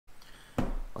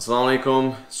Assalamu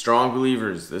alaikum, strong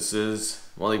believers. This is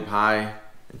Malik, Bhai,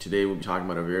 and today we'll be talking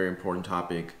about a very important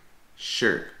topic,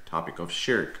 Shirk. Topic of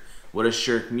Shirk. What does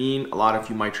Shirk mean? A lot of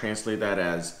you might translate that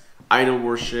as idol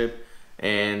worship,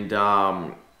 and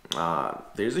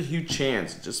there's a huge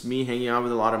chance, just me hanging out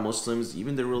with a lot of Muslims,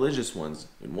 even the religious ones,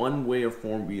 in one way or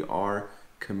form we are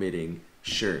committing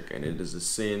Shirk, and it is a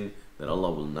sin that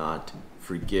Allah will not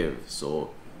forgive. So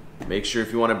make sure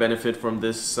if you want to benefit from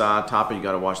this topic, you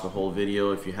got to watch the whole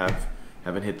video. If you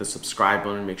haven't hit the subscribe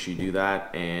button, make sure you do that,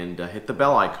 and hit the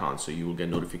bell icon so you will get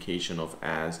notification of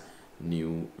as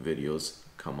new videos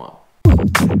come up.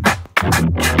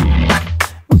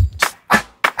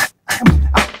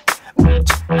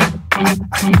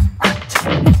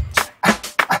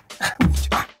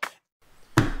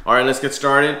 All right, let's get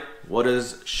started. What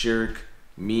does Shirk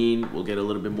mean? We'll get a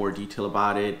little bit more detail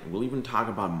about it. We'll even talk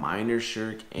about minor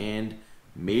Shirk and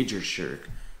major Shirk.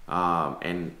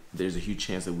 And there's a huge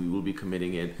chance that we will be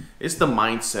committing it. It's the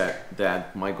mindset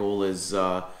that my goal is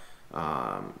to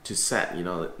set. You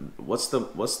know, what's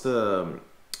the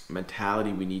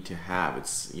mentality we need to have?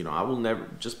 It's, you know, I will never,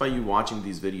 just by you watching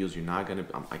these videos, you're not gonna,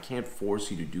 I can't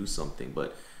force you to do something,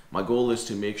 but my goal is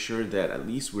to make sure that at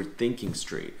least we're thinking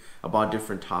straight about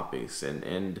different topics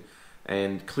and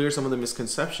clear some of the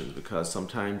misconceptions, because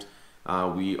sometimes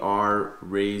we are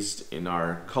raised in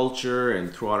our culture,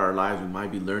 and throughout our lives we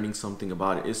might be learning something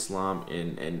about Islam,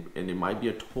 and it might be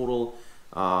a total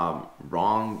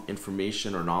wrong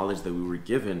information or knowledge that we were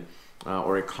given,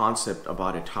 or a concept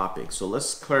about a topic. So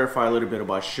let's clarify a little bit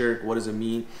about Shirk. What does it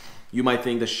mean? You might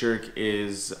think that Shirk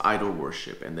is idol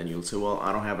worship, and then you'll say, well,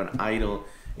 I don't have an idol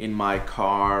in my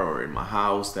car or in my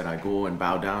house that I go and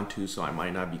bow down to, so I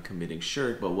might not be committing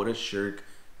Shirk. But what does Shirk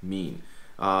mean?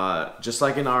 Just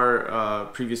like in our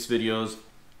previous videos,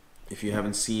 if you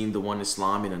haven't seen the one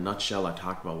Islam in a nutshell, I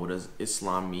talked about what does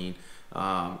Islam mean,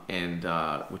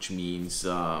 which means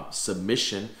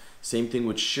submission. Same thing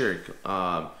with Shirk.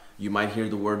 You might hear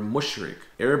the word mushrik.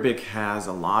 Arabic has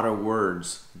a lot of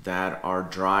words that are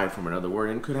derived from another word,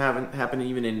 and could happen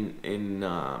even in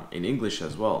English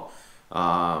as well.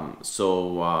 Let's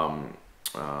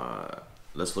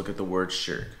look at the word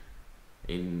Shirk.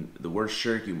 In the word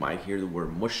Shirk, you might hear the word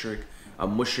mushrik. A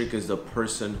mushrik is the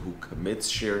person who commits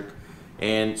Shirk.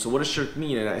 And so what does Shirk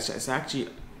mean? It's actually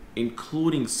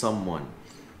including someone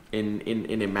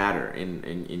in a matter,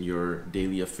 in your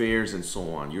daily affairs and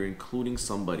so on. You're including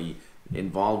somebody,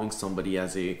 involving somebody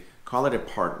as call it a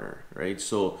partner, right?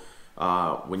 So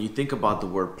when you think about the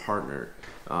word partner,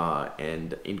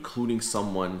 and including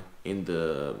someone in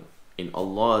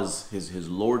Allah's his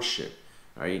lordship,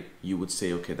 right, you would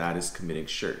say, okay, that is committing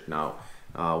Shirk. Now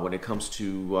when it comes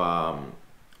to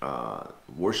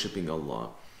worshiping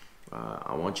Allah,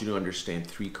 I want you to understand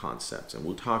three concepts, and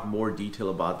we'll talk more detail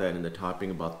about that in the topic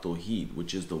about Tawheed,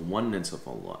 which is the oneness of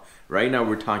Allah. Right now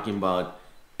we're talking about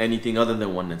anything other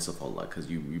than oneness of Allah,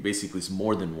 because you basically, it's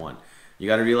more than one. You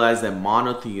got to realize that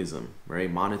monotheism,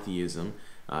 right? Monotheism,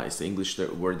 it's the English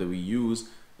word that we use,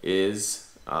 is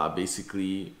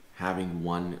basically having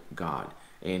one God.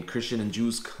 And Christian and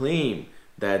Jews claim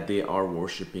that they are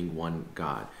worshiping one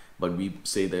God, but we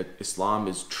say that Islam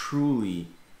is truly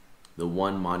the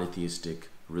one monotheistic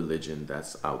religion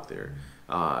that's out there.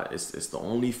 It's the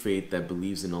only faith that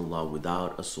believes in Allah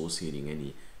without associating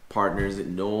any partners,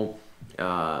 no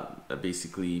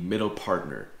basically middle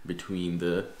partner between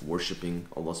the worshiping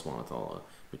Allah subhanahu wa ta'ala,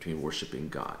 between worshiping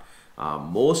God.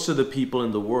 Most of the people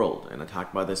in the world, and I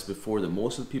talked about this before, that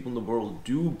most of the people in the world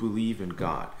do believe in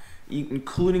God,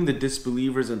 including the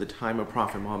disbelievers in the time of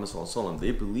Prophet Muhammad sallallahu alaihi wasallam.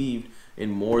 They believed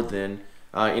in more than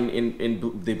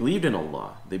they believed in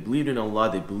Allah. They believed in Allah.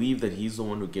 They believed that He's the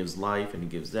one who gives life and He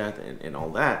gives death and all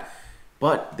that.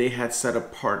 But they had set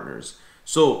up partners.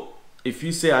 So if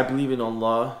you say, I believe in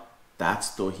Allah,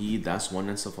 that's Tawheed, that's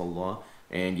oneness of Allah,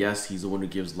 and yes, He's the one who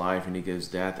gives life and He gives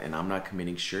death, and I'm not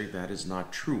committing Shirk, that is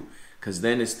not true. Because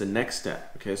then it's the next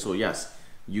step. Okay, so yes,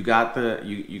 you got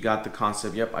the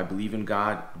concept. Yep, I believe in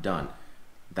God. Done.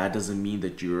 That doesn't mean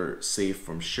that you're safe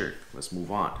from Shirk. Let's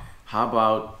move on. How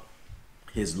about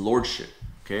His Lordship?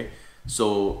 Okay,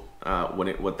 so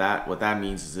what that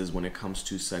means is when it comes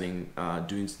to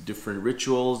doing different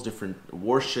rituals, different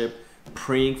worship,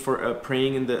 praying for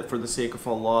the sake of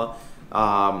Allah,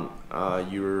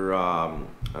 you're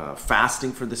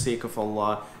fasting for the sake of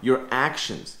Allah, your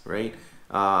actions, right?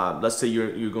 Let's say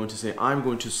you're going to say, I'm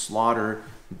going to slaughter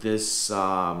this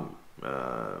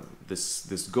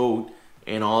this goat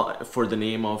and all for the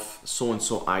name of so and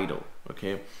so idol.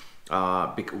 Okay,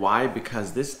 why?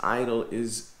 Because this idol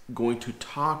is going to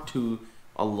talk to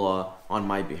Allah on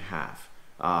my behalf.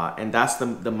 And that's the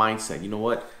mindset. You know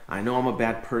what? I know I'm a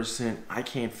bad person. I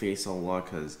can't face Allah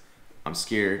because I'm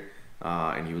scared,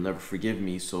 and He will never forgive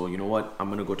me. So you know what? I'm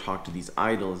gonna go talk to these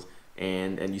idols,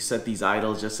 and you set these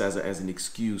idols just as an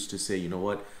excuse to say, you know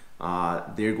what?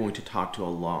 They're going to talk to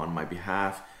Allah on my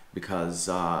behalf because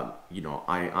you know,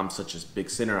 I'm such a big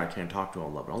sinner. I can't talk to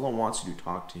Allah, but Allah wants you to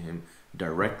talk to Him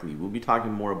directly. We'll be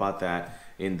talking more about that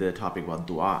in the topic about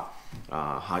dua.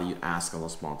 How do you ask Allah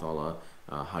subhanahu wa ta'ala?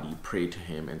 How do you pray to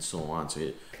Him, and so on.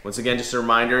 So once again, just a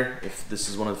reminder, if this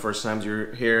is one of the first times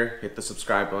you're here, hit the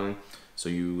subscribe button so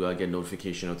you get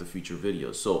notification of the future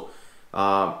videos. So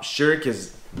shirk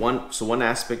is one. So one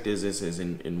aspect is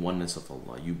in oneness of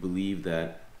Allah. You believe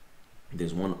that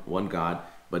there's one God,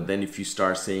 but then if you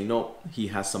start saying no, He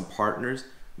has some partners,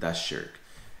 that's shirk.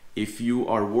 If you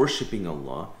are worshiping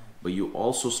Allah, but you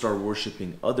also start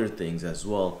worshiping other things as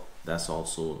well, that's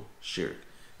also shirk.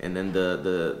 And then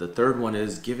the third one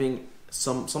is giving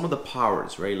some of the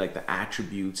powers, right? Like the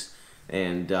attributes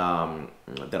and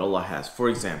that Allah has. For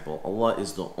example, Allah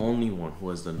is the only one who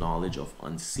has the knowledge of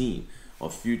unseen,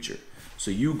 of future.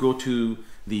 So you go to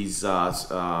these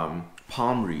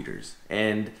palm readers,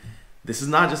 and this is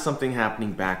not just something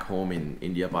happening back home in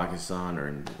India, Pakistan, or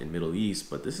in Middle East,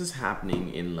 but this is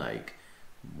happening in like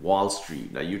Wall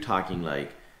Street. Now you're talking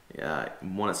like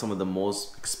some of the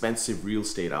most expensive real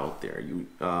estate out there. You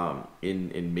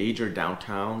in major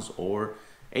downtowns or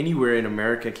anywhere in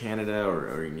America, Canada,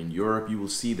 or in Europe, you will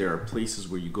see there are places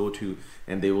where you go to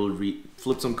and they will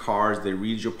flip some cards, they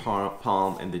read your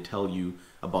palm, and they tell you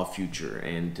about future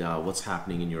and what's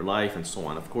happening in your life and so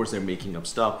on. Of course, they're making up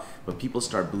stuff, but people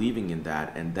start believing in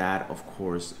that, and that of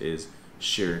course is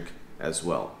shirk as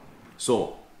well.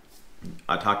 So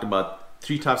I talked about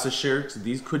 3 types of shirks.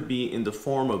 These could be in the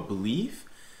form of belief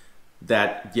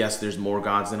that yes, there's more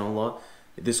gods than Allah.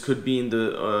 This could be in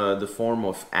the form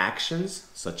of actions,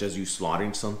 such as you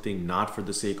slaughtering something not for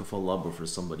the sake of Allah but for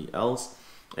somebody else,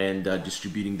 and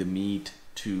distributing the meat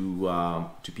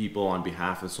to people on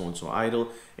behalf of so and so idol.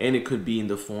 And it could be in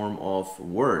the form of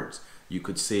words. You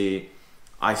could say,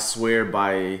 I swear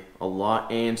by Allah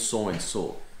and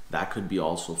so. That could be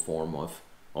also a form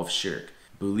of shirk.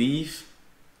 Belief,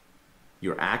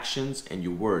 your actions, and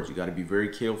your words. You got to be very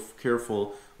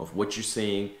careful of what you're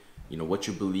saying, you know, what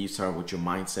your beliefs are, what your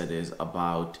mindset is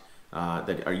about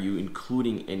that. Are you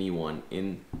including anyone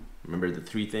in, remember the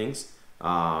 3 things,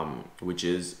 which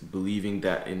is believing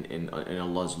that in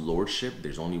Allah's Lordship,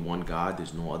 there's only one God,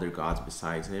 there's no other gods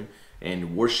besides Him,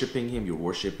 and worshiping Him, you're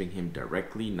worshiping Him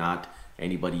directly, not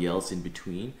anybody else in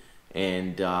between.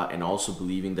 And also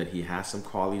believing that He has some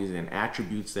qualities and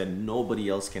attributes that nobody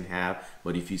else can have.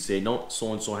 But if you say no,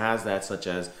 so and so has that, such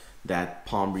as that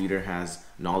palm reader has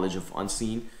knowledge of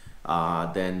unseen,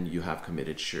 then you have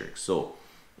committed shirk. So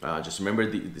just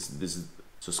remember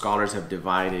so scholars have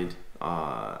divided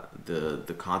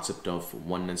the concept of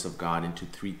oneness of God into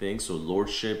 3 things. So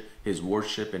Lordship, His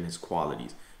worship, and His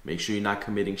qualities. Make sure you're not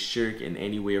committing shirk in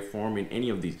any way or form in any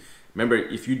of these. Remember,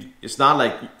 it's not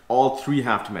like all 3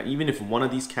 have to match. Even if one of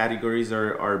these categories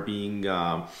are being,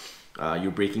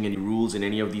 you're breaking any rules in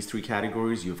any of these 3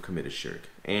 categories, you've committed shirk.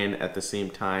 And at the same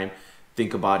time,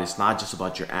 think about it's not just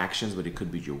about your actions, but it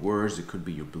could be your words, it could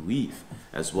be your belief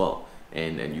as well.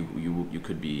 And you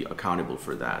could be accountable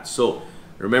for that. So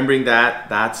remembering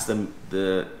that's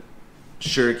the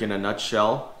shirk in a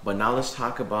nutshell. But now let's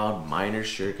talk about minor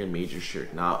shirk and major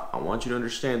shirk. Now I want you to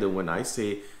understand that when I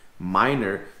say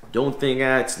minor, don't think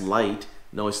it's light.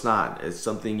 No, it's not. It's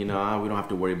something, you know, we don't have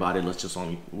to worry about it. Let's just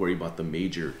only worry about the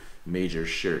major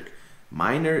shirk.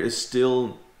 Minor is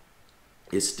still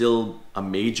a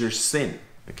major sin.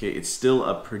 Okay, it's still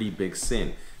a pretty big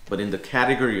sin. But in the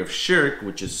category of shirk,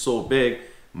 which is so big,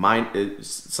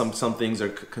 some things are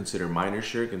considered minor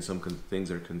shirk and some things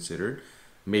are considered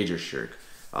major shirk.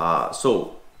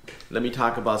 So let me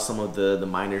talk about some of the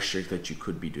minor shirk that you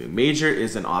could be doing. Major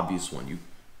is an obvious one. You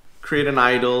create an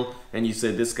idol and you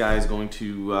say this guy is going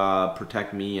to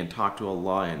protect me and talk to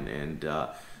Allah,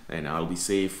 and I'll be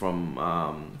saved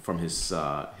from his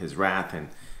wrath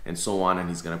and so on, and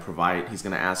he's going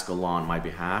to ask Allah on my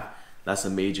behalf. That's a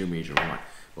major one.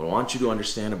 But I want you to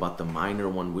understand about the minor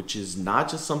one, which is not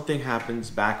just something happens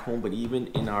back home, but even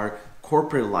in our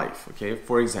corporate life. Okay,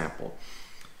 for example,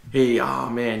 hey, oh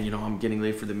man, you know, I'm getting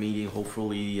late for the meeting.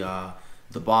 Hopefully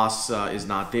the boss is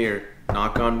not there.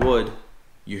 Knock on wood.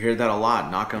 You hear that a lot,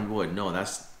 knock on wood. No,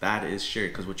 that is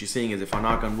shirk, because what you're saying is if I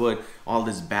knock on wood, all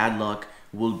this bad luck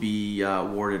will be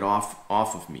warded off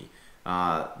of me.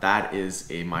 That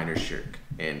is a minor shirk,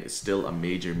 and it's still a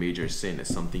major sin.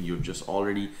 It's something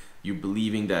you're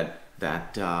believing that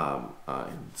that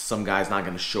some guy's not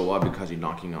going to show up because you're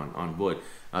knocking on wood.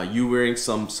 You wearing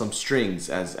some strings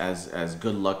as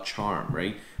good luck charm,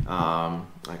 right?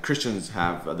 Christians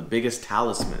have the biggest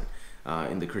talisman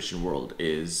in the Christian world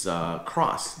is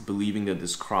cross, believing that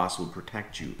this cross will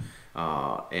protect you,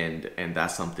 and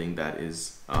that's something that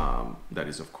is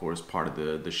of course part of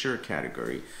the Shirk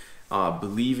category.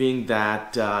 Believing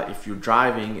that if you're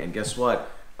driving and guess what,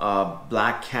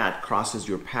 black cat crosses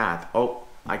your path, oh,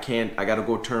 I gotta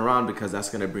go turn around because that's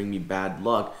gonna bring me bad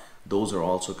luck. Those are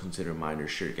also considered minor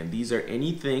shirk, and these are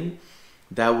anything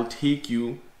that will take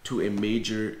you to a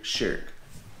major shirk,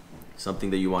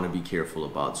 something that you want to be careful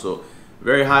about. So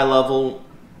very high level,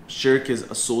 shirk is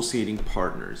associating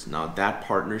partners. Now that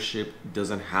partnership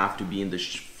doesn't have to be in the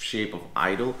shape of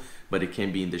idol, but it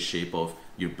can be in the shape of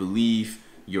your belief,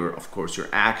 of course your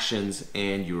actions,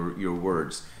 and your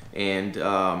words, and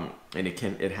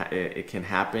it can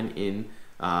happen in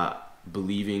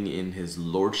believing in his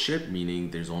lordship,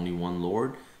 meaning there's only one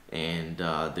Lord and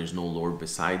there's no Lord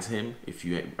besides him. If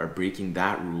you are breaking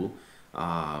that rule,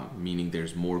 meaning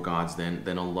there's more gods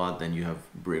than Allah, then you have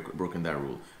broken that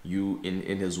rule. You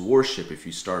in his worship, if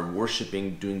you start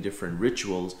worshiping, doing different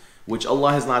rituals which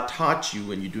Allah has not taught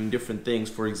you, and you're doing different things.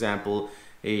 For example,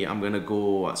 hey, I'm gonna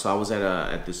go, so I was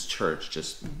at this church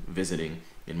just visiting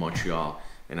in Montreal,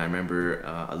 and I remember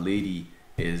a lady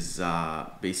is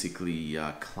basically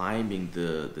climbing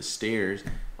the stairs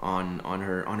on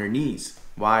her knees.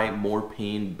 Why? More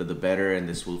pain but the better, and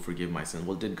this will forgive my sin.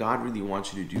 Well, did God really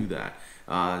want you to do that?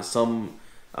 Some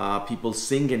people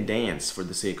sing and dance for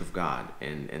the sake of God,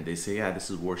 and they say, yeah, this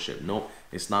is worship. No,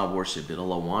 it's not worship. Did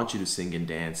Allah want you to sing and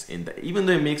dance? Even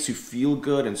though it makes you feel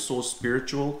good and so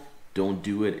spiritual, don't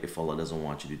do it if Allah doesn't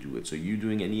want you to do it. So you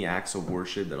doing any acts of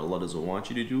worship that Allah doesn't want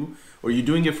you to do, or you're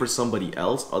doing it for somebody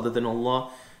else other than Allah,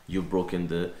 you've broken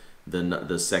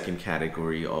the second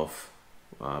category of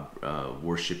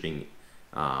worshiping,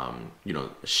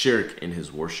 shirk in his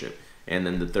worship. And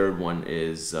then the third one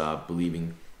is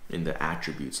believing in the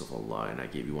attributes of Allah. And I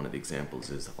gave you one of the examples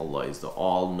is Allah is the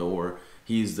all-knower.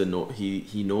 He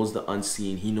knows the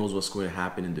unseen. He knows what's going to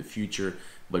happen in the future.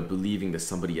 But believing that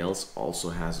somebody else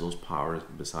also has those powers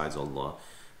besides Allah,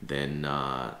 then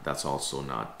that's also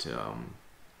not,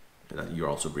 you're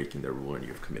also breaking the rule and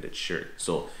you've committed shirk.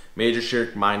 So major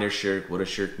shirk, minor shirk, what does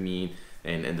shirk mean?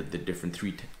 And the different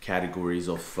three categories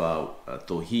of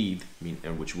tawheed,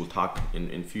 and which we'll talk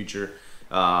in future.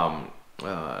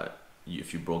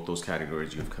 If you broke those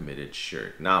categories, you've committed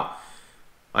shirk. Now,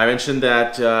 I mentioned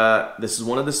that this is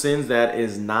one of the sins that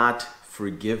is not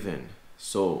forgiven.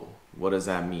 So what does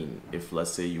that mean? If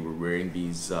let's say you were wearing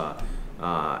these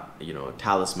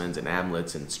talismans and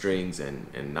amulets and strings,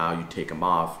 and now you take them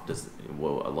off,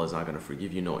 Allah's not going to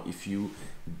forgive you? No. If you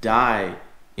die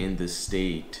in the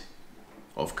state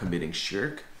of committing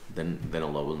shirk, then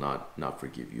Allah will not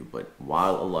forgive you. But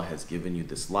while Allah has given you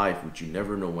this life, which you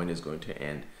never know when is going to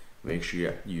end, make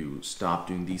sure you stop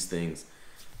doing these things.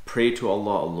 Pray to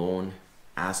Allah alone,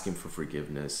 ask Him for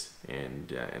forgiveness,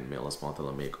 and may Allah subhanahu wa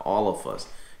ta'ala make all of us,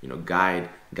 guide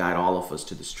all of us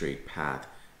to the straight path,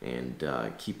 and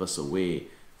keep us away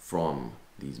from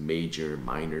these major,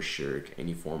 minor shirk,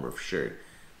 any form of shirk.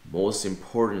 Most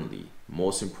importantly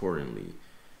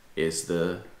is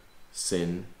the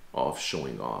sin of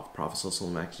showing off. Prophet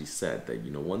ﷺ actually said that,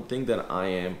 one thing that I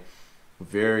am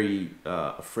very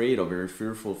afraid of, very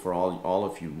fearful for all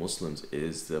of you Muslims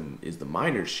is the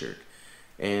minor shirk.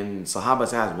 And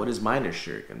Sahabas asked, what is minor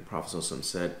shirk? And Prophet ﷺ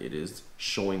said it is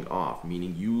showing off,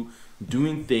 meaning you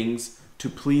doing things to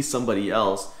please somebody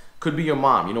else. Could be your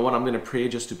mom. You know what? I'm going to pray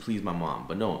just to please my mom.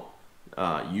 But no,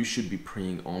 you should be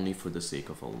praying only for the sake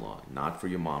of Allah, not for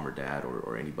your mom or dad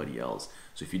or anybody else.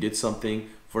 So if you did something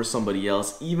for somebody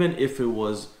else, even if it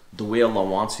was the way Allah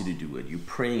wants you to do it, you're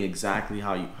praying exactly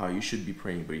how you should be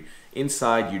praying, but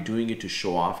inside you're doing it to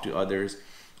show off to others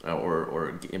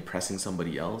or impressing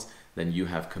somebody else, then you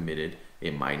have committed a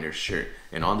minor shirk.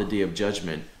 And on the day of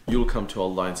judgment, you'll come to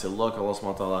Allah and say, look, Allah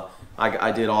subhanahu wa ta'ala,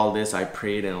 I did all this, I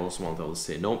prayed, and Allah subhanahu wa ta'ala will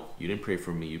say, no, you didn't pray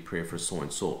for me, you prayed for so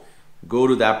and so. Go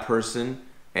to that person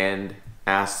and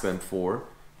ask them for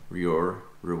your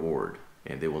reward,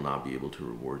 and they will not be able to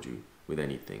reward you with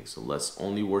anything. So let's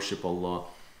only worship Allah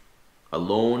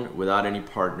alone, without any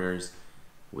partners,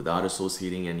 without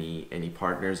associating any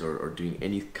partners or doing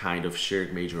any kind of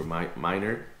shirk, major or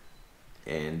minor,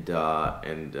 and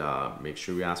make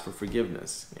sure we ask for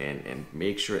forgiveness, and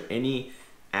make sure any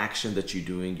action that you're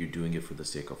doing it for the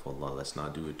sake of Allah. Let's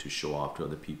not do it to show off to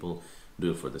other people.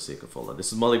 Do it for the sake of Allah.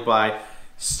 This is Malik Bhai.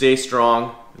 Stay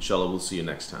strong. Inshallah, we'll see you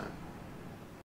next time.